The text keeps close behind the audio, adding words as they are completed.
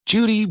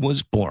Judy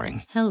was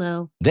boring.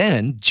 Hello.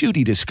 Then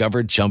Judy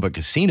discovered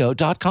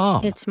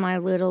ChumbaCasino.com. It's my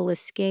little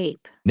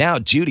escape. Now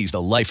Judy's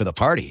the life of the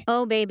party.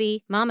 Oh,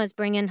 baby, mama's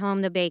bringing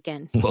home the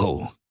bacon.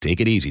 Whoa,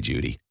 take it easy,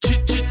 Judy.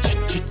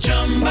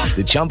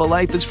 The Chumba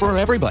life is for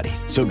everybody.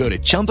 So go to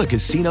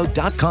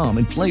ChumbaCasino.com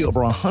and play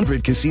over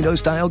 100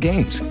 casino-style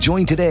games.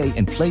 Join today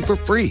and play for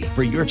free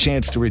for your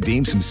chance to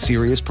redeem some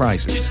serious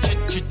prizes.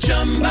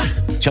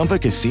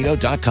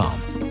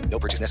 ChumbaCasino.com. No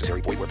purchase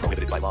necessary. Void where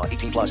prohibited by law.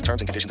 18 plus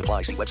terms and conditions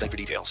apply. See website for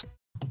details.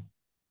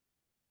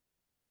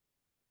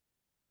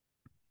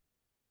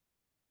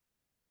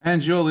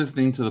 And you're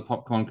listening to the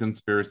Popcorn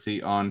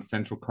Conspiracy on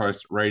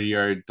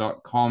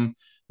centralcoastradio.com.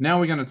 Now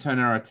we're going to turn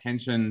our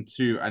attention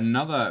to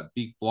another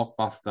big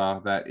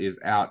blockbuster that is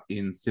out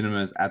in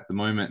cinemas at the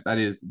moment. That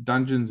is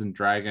Dungeons and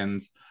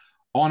Dragons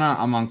Honor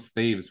Amongst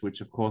Thieves,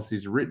 which of course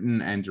is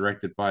written and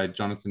directed by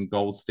Jonathan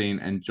Goldstein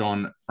and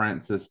John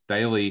Francis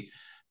Daley.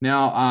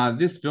 Now,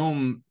 this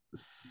film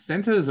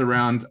centers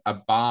around a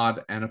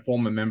bard and a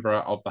former member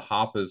of the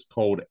Harpers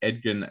called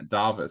Edgin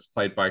Darvis,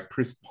 played by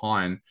Chris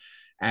Pine,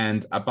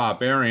 and a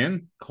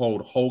barbarian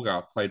called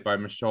Holger, played by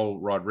Michelle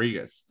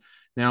Rodriguez.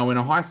 Now, when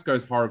a heist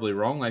goes horribly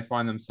wrong, they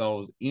find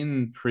themselves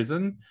in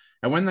prison.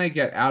 And when they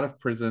get out of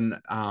prison,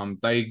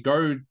 they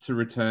go to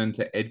return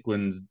to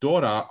Edwin's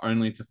daughter,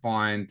 only to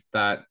find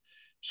that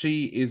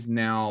she is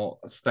now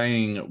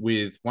staying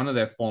with one of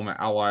their former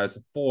allies,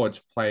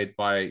 Forge, played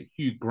by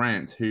Hugh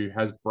Grant, who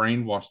has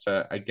brainwashed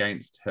her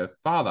against her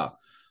father.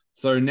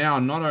 So now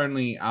not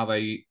only are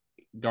they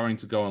going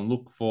to go and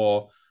look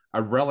for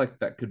a relic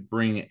that could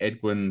bring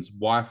Edwin's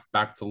wife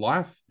back to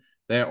life,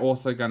 they're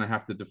also going to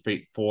have to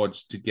defeat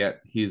Forge to get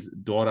his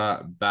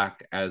daughter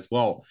back as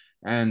well.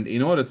 And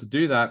in order to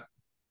do that,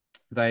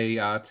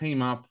 they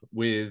team up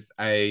with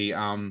a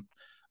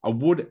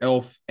wood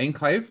elf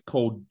enclave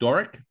called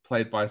Doric,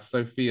 played by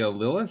Sophia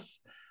Lillis,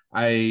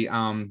 a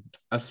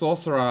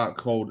sorcerer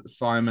called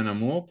Simon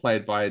Amour,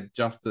 played by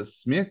Justice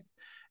Smith,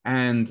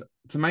 and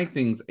to make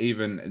things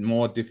even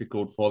more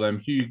difficult for them,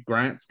 Hugh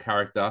Grant's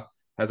character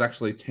has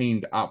actually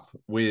teamed up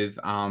with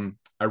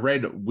a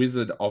red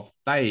wizard of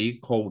Thay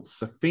called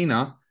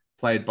Safina,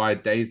 played by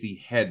Daisy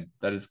Head,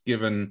 that has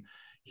given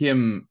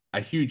him a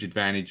huge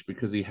advantage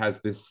because he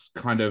has this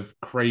kind of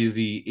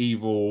crazy,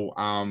 evil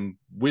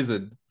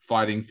wizard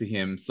fighting for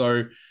him.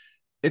 So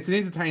it's an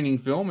entertaining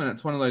film, and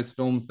it's one of those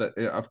films that,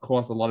 of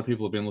course, a lot of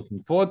people have been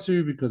looking forward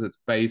to because it's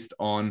based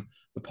on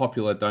the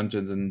popular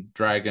Dungeons and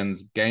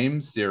Dragons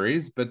game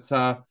series. But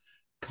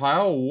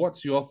Kyle,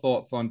 what's your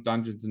thoughts on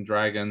Dungeons and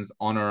Dragons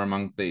Honor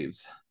Among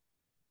Thieves?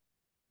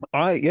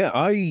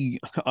 I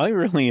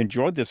really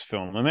enjoyed this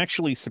film. I'm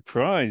actually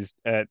surprised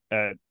at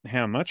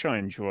how much I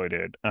enjoyed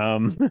it.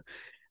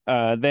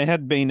 There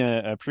had been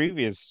a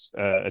previous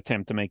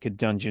attempt to make a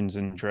Dungeons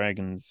and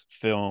Dragons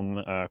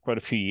film quite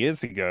a few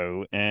years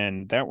ago,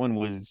 and that one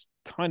was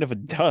kind of a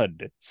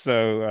dud.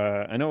 So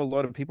I know a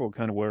lot of people are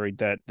kind of worried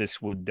that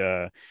this would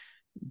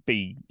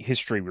be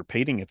history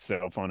repeating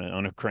itself on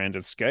a grander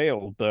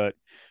scale, but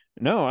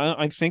no,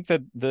 I think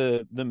that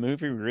the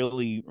movie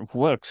really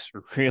works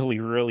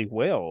really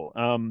well.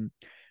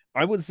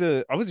 I was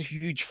a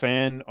huge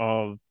fan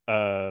of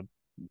the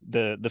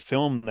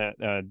film that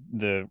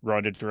the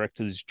writer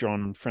directors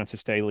John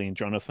Francis Daley and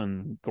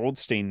Jonathan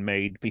Goldstein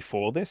made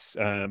before this.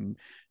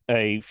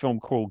 A film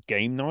called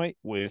Game Night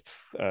with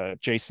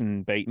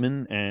Jason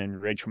Bateman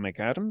and Rachel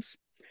McAdams.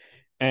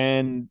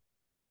 And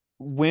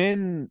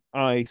when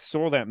I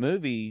saw that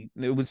movie,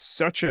 it was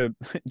such a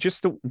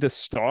just the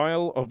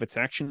style of its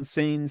action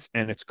scenes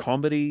and its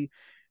comedy.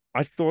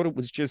 I thought it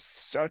was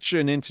just such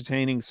an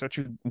entertaining, such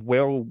a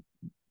well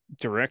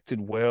directed,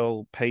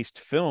 well paced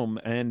film.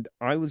 And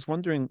I was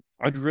wondering,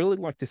 I'd really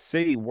like to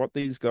see what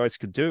these guys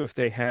could do if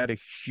they had a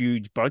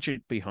huge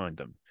budget behind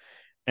them.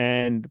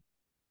 And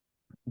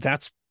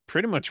that's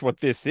pretty much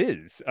what this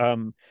is.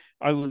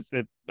 I was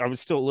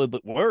still a little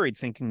bit worried,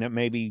 thinking that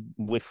maybe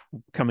with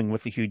coming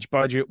with a huge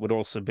budget would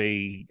also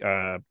be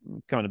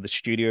kind of the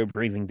studio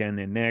breathing down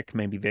their neck.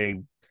 Maybe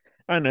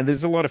I don't know.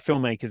 There's a lot of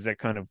filmmakers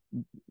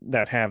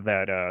that have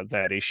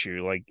that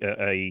issue, like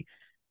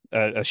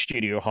a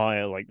studio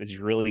hire like these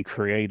really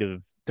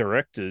creative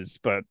directors,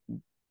 but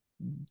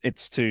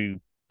it's to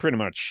pretty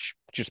much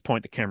just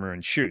point the camera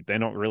and shoot. They're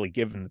not really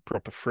given the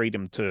proper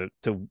freedom to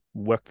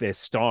work their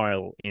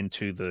style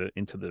into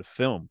the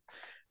film.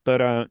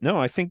 But no,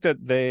 I think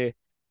that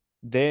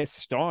their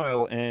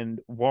style and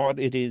what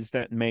it is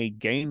that made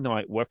Game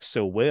Night work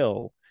so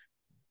well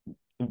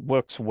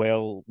works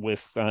well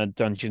with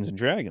Dungeons and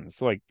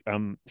Dragons. Like,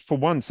 for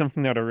one,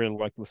 something that I really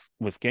liked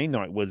with Game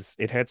Night was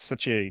it had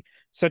such a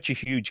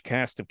huge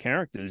cast of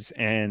characters,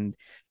 and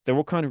they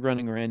were kind of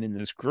running around in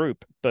this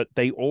group, but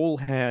they all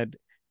had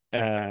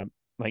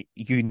like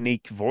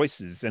unique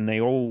voices, and they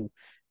all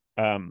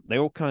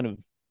kind of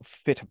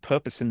fit a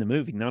purpose in the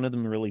movie. None of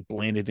them really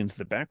blended into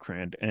the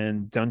background,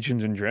 and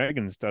Dungeons and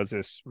Dragons does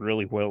this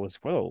really well as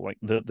well. Like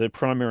the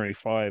primary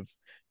five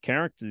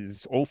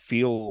characters all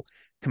feel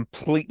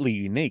completely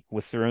unique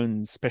with their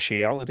own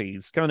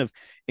specialities, kind of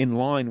in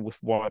line with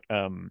what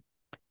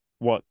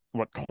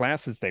what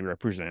classes they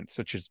represent,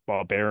 such as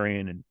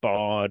barbarian and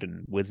bard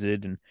and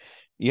wizard, and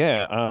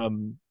yeah,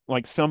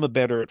 like some are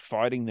better at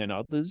fighting than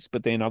others,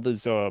 but then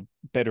others are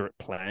better at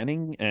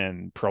planning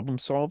and problem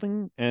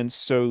solving, and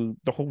so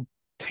the whole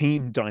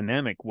team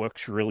dynamic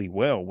works really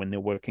well when they're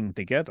working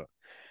together.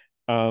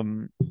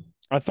 Um,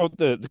 I thought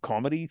the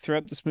comedy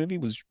throughout this movie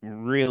was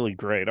really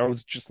great. I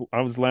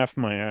was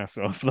laughing my ass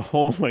off the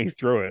whole way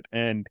through it,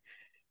 and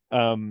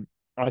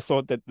I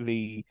thought that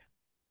the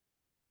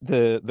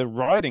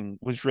writing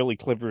was really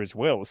clever as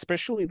well,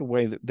 especially the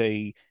way that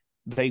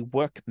they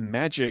work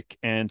magic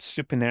and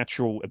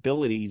supernatural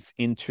abilities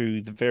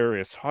into the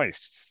various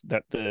heists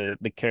that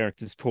the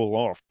characters pull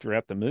off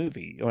throughout the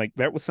movie. Like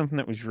that was something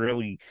that was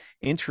really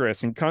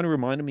interesting. Kind of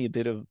reminded me a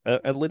bit of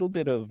a little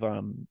bit of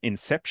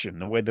Inception,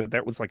 the way that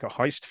that was like a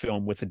heist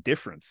film with a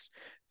difference.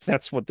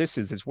 That's what this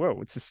is as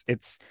well.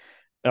 It's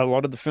a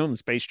lot of the film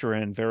is based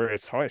around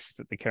various heists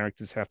that the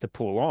characters have to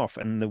pull off,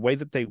 and the way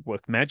that they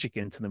work magic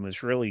into them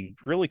is really,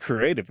 really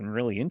creative and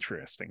really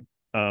interesting.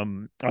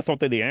 I thought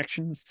that the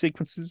action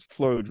sequences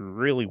flowed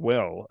really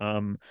well.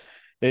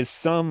 There's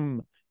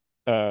some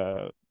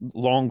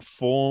long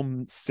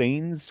form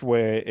scenes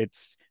where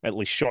it's at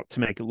least shot to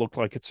make it look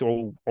like it's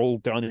all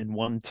done in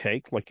one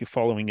take, like you're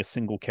following a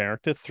single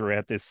character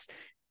throughout this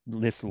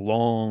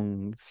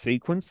long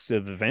sequence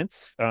of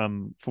events.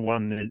 For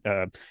one,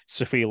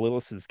 Sophia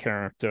Lillis's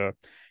character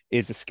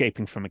is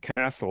escaping from a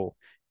castle,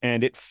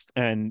 and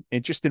it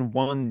just in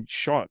one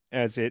shot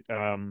as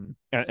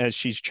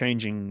she's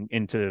changing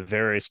into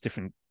various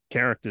different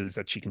characters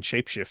that she can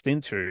shapeshift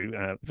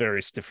into,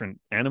 various different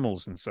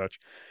animals and such.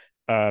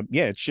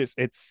 Yeah,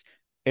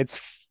 it's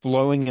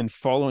flowing and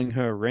following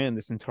her around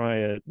this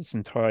entire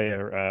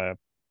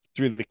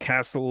through the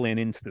castle and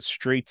into the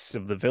streets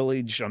of the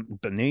village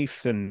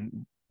beneath,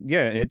 and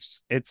yeah,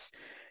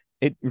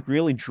 it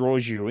really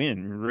draws you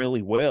in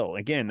really well.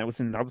 Again, that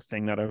was another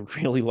thing that I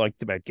really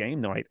liked about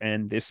Game Night,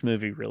 and this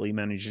movie really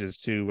manages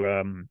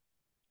to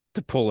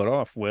pull it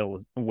off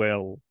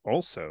well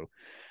also.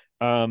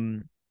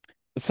 um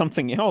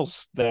Something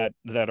else that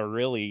I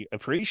really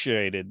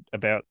appreciated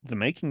about the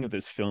making of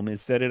this film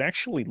is that it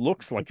actually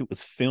looks like it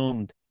was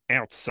filmed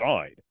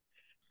outside.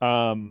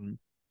 um,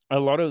 a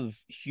lot of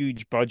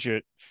huge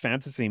budget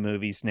fantasy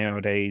movies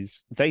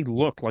nowadays, they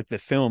look like they're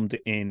filmed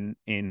in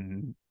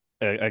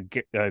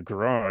a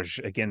garage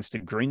against a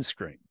green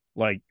screen.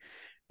 Like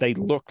they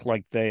look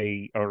like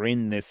they are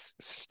in this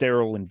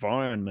sterile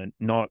environment,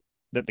 not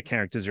that the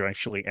characters are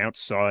actually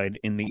outside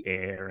in the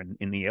air and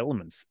in the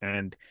elements.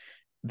 And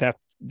that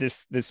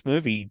this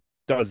movie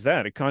does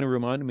that. It kind of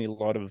reminded me a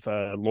lot of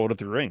Lord of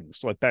the Rings,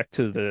 like back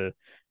to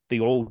the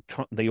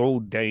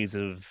old days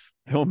of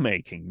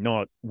filmmaking,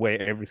 not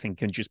where everything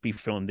can just be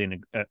filmed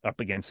in up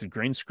against a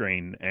green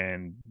screen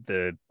and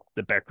the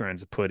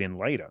backgrounds are put in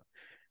later.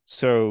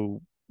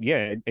 So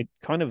yeah, it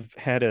kind of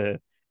it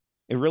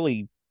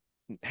really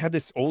had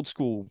this old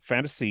school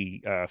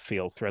fantasy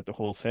feel throughout the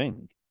whole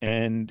thing,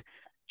 and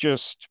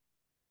just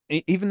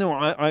even though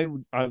I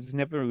was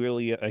never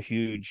really a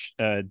huge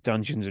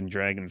Dungeons and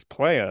Dragons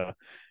player,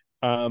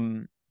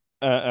 um,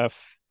 a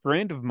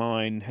friend of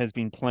mine has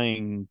been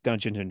playing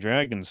Dungeons and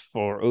Dragons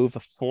for over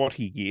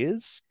 40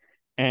 years.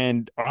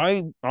 And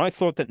I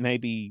thought that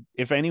maybe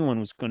if anyone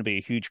was going to be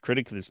a huge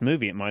critic of this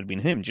movie, it might have been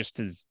him, just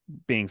as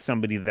being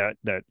somebody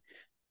that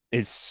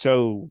is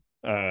so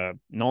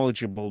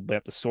knowledgeable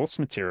about the source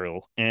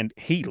material, and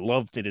he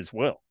loved it as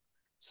well.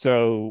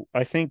 So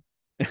I think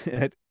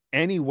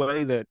any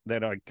way that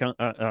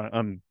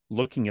I'm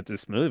looking at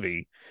this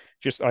movie,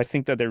 just I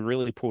think that they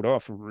really pulled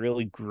off a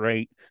really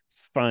great,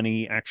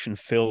 funny,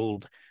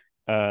 action-filled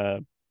uh,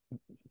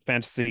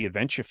 fantasy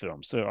adventure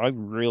film. So I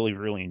really,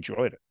 really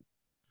enjoyed it.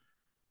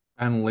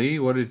 And Lee,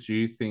 what did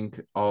you think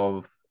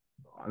of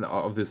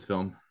this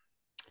film?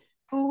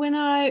 Well, when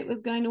I was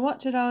going to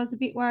watch it, I was a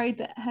bit worried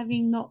that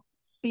having not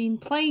been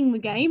playing the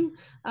game,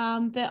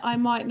 that I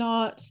might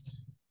not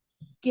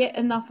get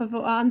enough of it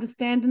or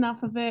understand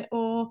enough of it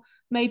or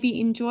maybe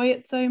enjoy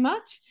it so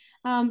much.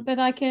 But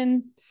I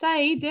can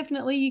say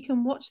definitely you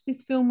can watch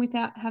this film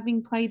without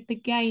having played the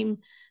game.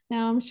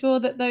 Now, I'm sure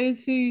that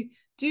those who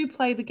do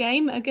play the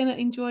game are going to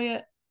enjoy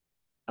it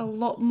a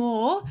lot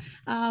more,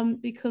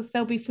 because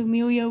they'll be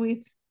familiar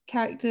with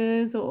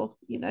characters or,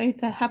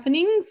 the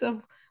happenings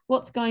of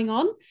what's going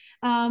on.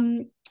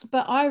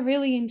 But I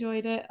really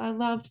enjoyed it. I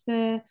loved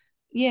the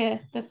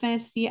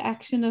fantasy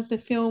action of the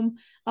film.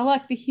 I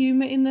like the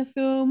humor in the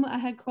film. I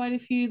had quite a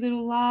few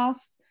little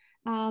laughs.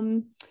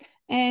 And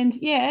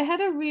yeah, it had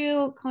a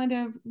real kind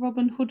of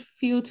Robin Hood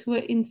feel to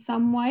it in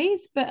some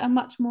ways, but a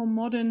much more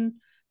modern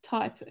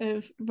type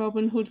of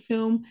Robin Hood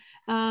film.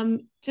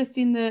 Just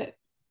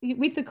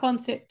with the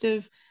concept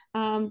of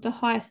the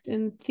heist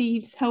and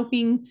thieves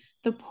helping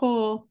the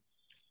poor.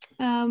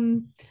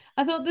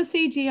 I thought the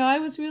CGI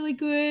was really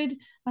good.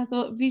 I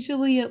thought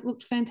visually it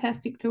looked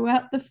fantastic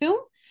throughout the film.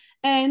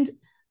 And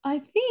I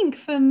think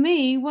for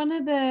me, one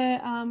of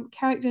the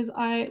characters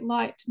I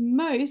liked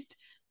most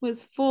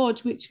was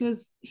Forge, which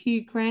was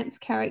Hugh Grant's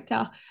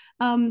character.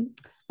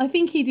 I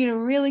think he did a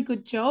really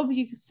good job.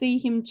 You could see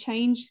him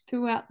change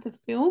throughout the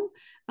film,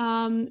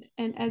 and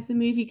as the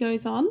movie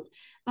goes on.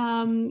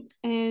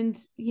 And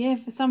yeah,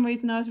 for some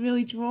reason, I was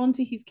really drawn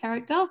to his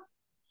character.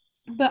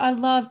 But I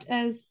loved,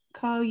 as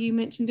Kyle, you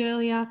mentioned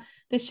earlier,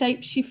 the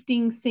shape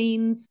shifting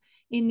scenes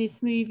in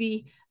this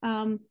movie.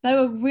 They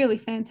were really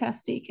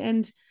fantastic,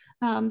 and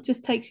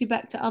just takes you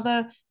back to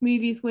other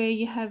movies where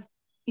you have,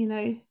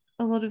 a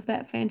lot of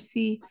that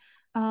fantasy,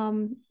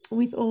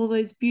 with all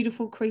those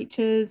beautiful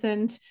creatures.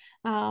 And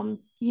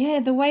yeah,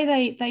 the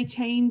way they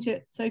change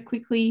it so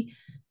quickly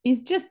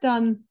is just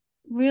done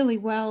really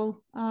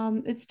well.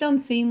 It's done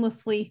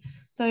seamlessly,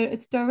 so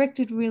it's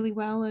directed really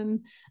well,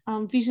 and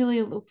visually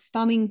it looks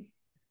stunning.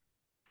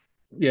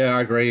 Yeah,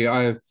 I agree.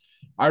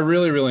 I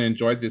really, really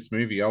enjoyed this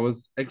movie. I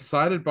was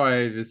excited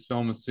by this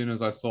film as soon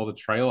as I saw the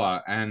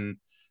trailer, and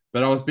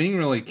but I was being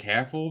really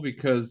careful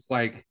because,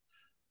 like,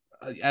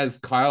 as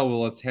Kyle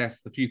will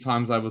attest, the few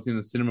times I was in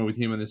the cinema with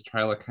him and this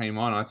trailer came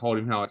on, I told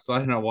him how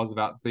excited I was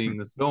about seeing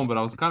this film, but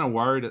I was kind of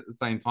worried at the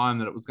same time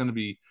that it was going to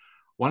be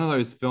one of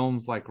those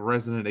films like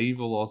Resident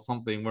Evil or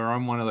something, where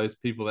I'm one of those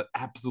people that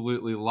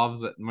absolutely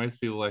loves it, and most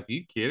people are like, "Are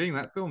you kidding?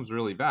 That film's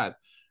really bad."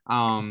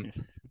 Um,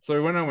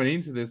 so when I went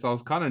into this, I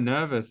was kind of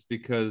nervous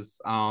because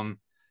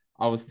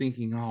I was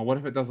thinking, oh, what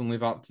if it doesn't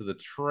live up to the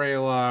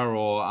trailer?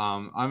 Or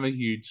I'm a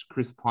huge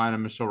Chris Pine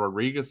and Michelle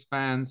Rodriguez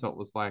fan, so it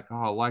was like,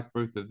 oh, I like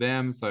both of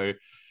them. So I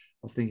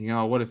was thinking,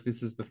 oh, what if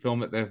this is the film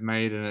that they've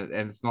made and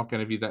it's not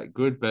going to be that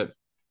good? But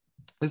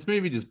this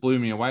movie just blew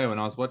me away when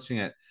I was watching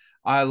it.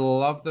 I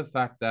love the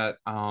fact that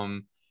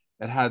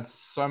it had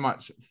so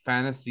much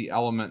fantasy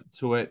element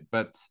to it,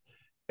 but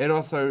it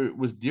also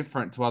was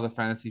different to other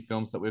fantasy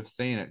films that we've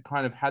seen. It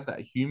kind of had that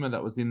humor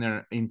that was in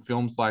there in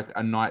films like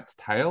A Knight's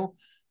Tale,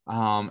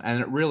 and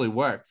it really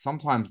worked.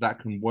 Sometimes that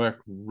can work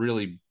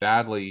really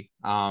badly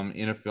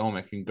in a film.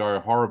 It can go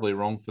horribly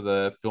wrong for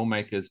the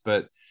filmmakers,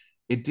 but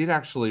it did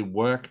actually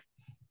work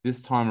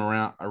this time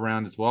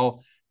around as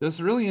well.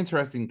 There's really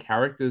interesting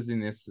characters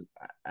in this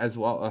as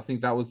well. I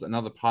think that was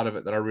another part of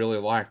it that I really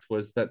liked,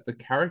 was that the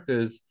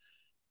characters,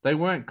 they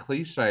weren't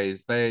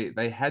cliches.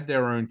 They had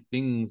their own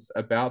things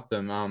about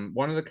them.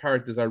 One of the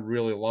characters I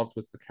really loved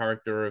was the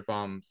character of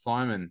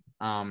Simon,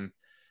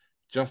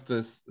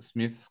 Justice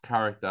Smith's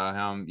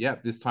character.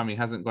 Yep, this time he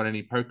hasn't got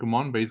any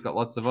Pokemon, but he's got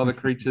lots of other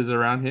creatures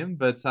around him.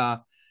 But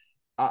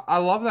I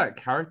love that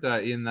character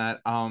in that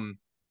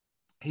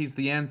he's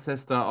the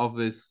ancestor of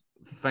this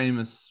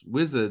famous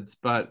wizards,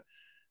 but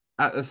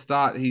at the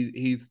start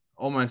he's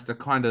almost a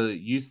kind of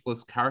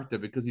useless character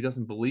because he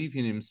doesn't believe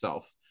in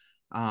himself.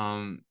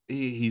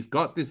 He's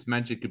got this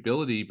magic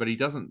ability, but he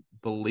doesn't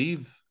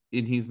believe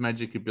in his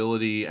magic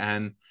ability,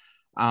 and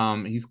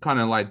he's kind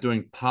of like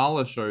doing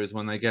parlor shows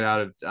when they get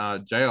out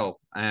of jail.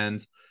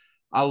 And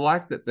I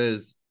like that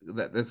there's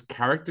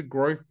character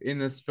growth in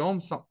this film.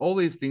 So all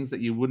these things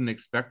that you wouldn't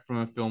expect from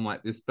a film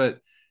like this, but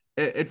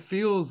it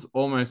feels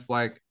almost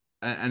like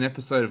an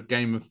episode of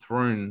Game of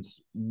Thrones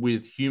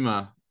with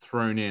humor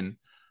thrown in.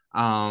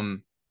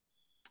 Um,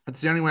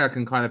 it's the only way I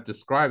can kind of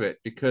describe it,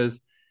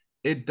 because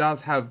it does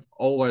have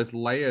all those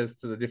layers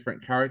to the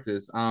different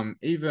characters.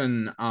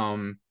 Even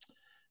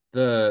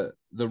the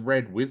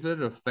Red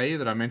Wizard of Thay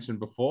that I mentioned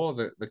before,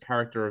 the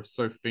character of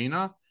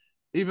Sophina,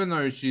 even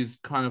though she's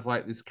kind of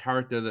like this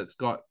character that's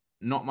got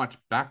not much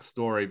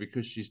backstory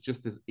because she's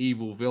just this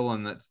evil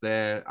villain that's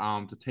there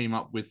to team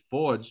up with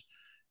Forge,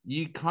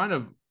 you kind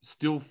of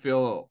still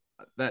feel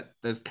that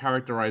there's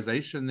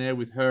characterization there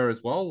with her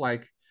as well.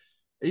 Like,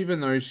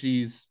 even though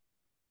she's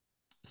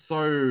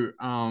so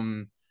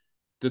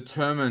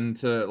determined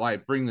to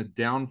like bring the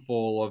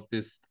downfall of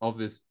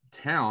this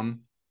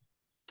town,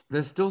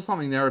 there's still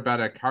something there about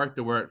her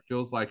character where it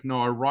feels like,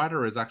 no, a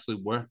writer has actually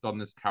worked on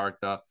this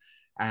character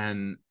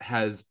and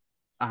has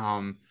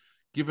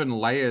given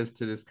layers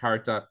to this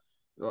character.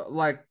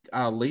 Like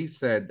Lee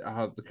said,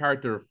 the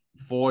character of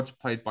Forge,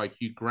 played by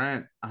Hugh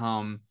Grant,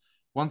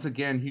 once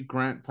again, Hugh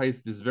Grant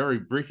plays this very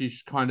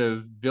British kind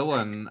of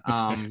villain,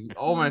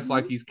 almost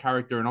like his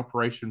character in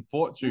Operation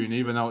Fortune,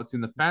 even though it's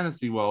in the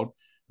fantasy world,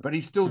 but he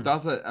still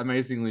does it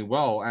amazingly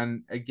well.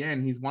 And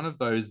again, he's one of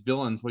those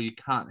villains where you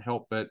can't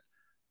help but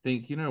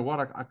think, you know what,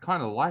 I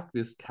kind of like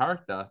this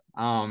character,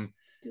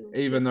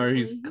 even though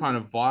he's kind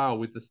of vile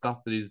with the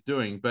stuff that he's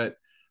doing. But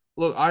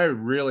look, I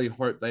really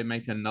hope they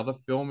make another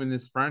film in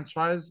this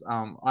franchise.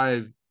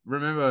 I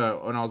remember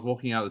when I was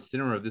walking out of the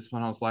cinema of this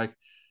one, I was like,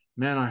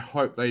 man, I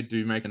hope they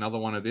do make another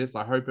one of this.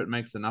 I hope it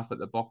makes enough at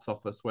the box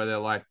office where they're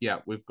like, yeah,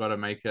 we've got to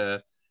make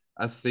a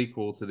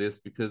sequel to this,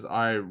 because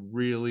I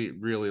really,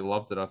 really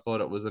loved it. I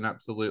thought it was an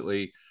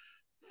absolutely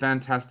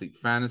fantastic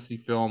fantasy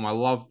film. I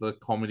love the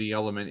comedy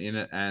element in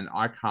it, and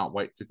I can't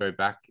wait to go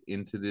back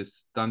into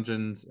this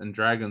Dungeons and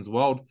Dragons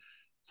world.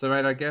 So,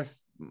 mate, I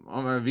guess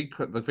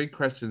the big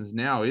questions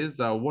now is,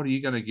 what are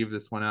you going to give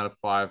this one out of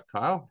 5,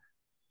 Kyle?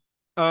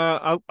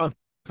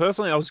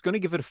 Personally, I was going to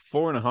give it a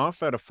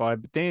 4.5 out of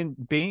 5, but then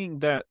being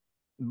that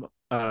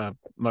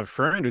my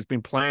friend who's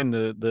been playing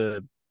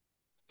the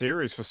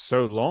series for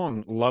so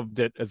long, loved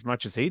it as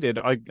much as he did.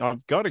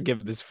 I've got to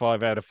give this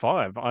 5 out of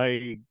 5.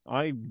 I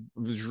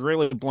was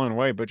really blown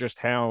away by just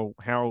how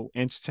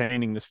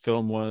entertaining this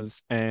film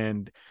was,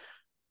 and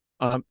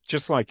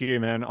just like you,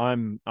 man,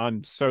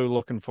 I'm so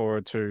looking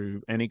forward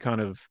to any kind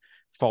of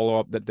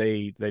follow-up that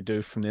they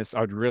do from this.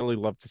 I'd really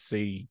love to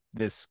see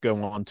this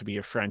go on to be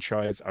a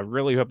franchise. I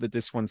really hope that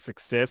this one's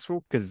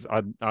successful, because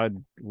I'd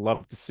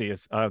love to see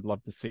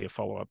a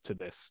follow-up to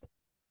this.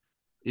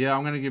 Yeah,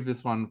 I'm going to give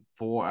this one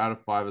 4 out of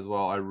 5 as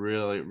well. I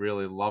really,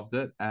 really loved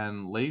it.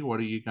 And Lee, what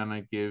are you going to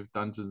give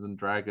Dungeons and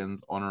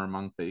Dragons Honor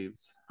Among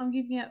Thieves? I'm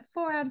giving it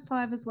 4 out of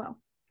 5 as well.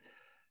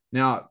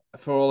 Now,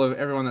 for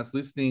everyone that's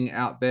listening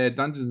out there,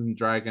 Dungeons and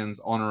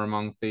Dragons Honor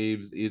Among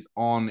Thieves is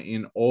on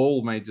in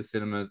all major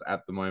cinemas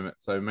at the moment.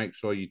 So make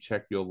sure you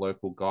check your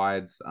local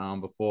guides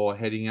before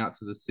heading out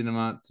to the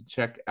cinema to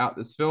check out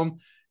this film.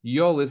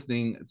 You're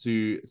listening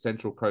to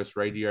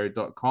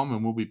centralcoastradio.com,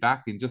 and we'll be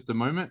back in just a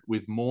moment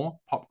with more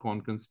Popcorn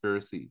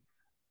Conspiracy.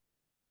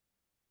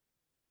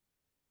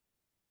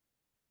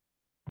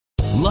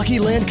 Lucky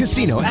Land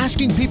Casino,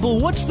 asking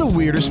people, what's the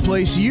weirdest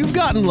place you've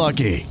gotten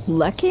lucky?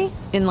 Lucky?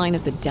 In line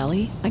at the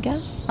deli, I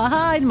guess?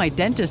 Aha, in my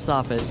dentist's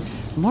office.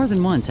 More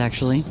than once,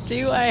 actually.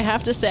 Do I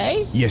have to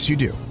say? Yes, you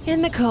do.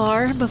 In the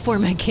car before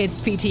my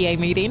kids' PTA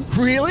meeting.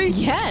 Really?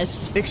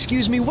 Yes.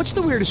 Excuse me, what's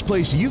the weirdest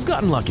place you've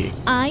gotten lucky?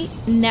 I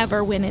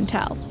never win and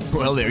tell.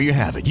 Well, there you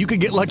have it. You can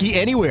get lucky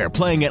anywhere,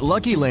 playing at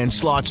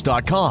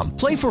LuckyLandSlots.com.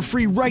 Play for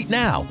free right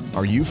now.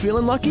 Are you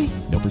feeling lucky?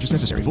 No purchase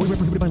necessary. Void where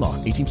prohibited by law.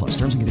 18+.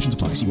 Terms and conditions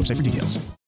apply. See website for details.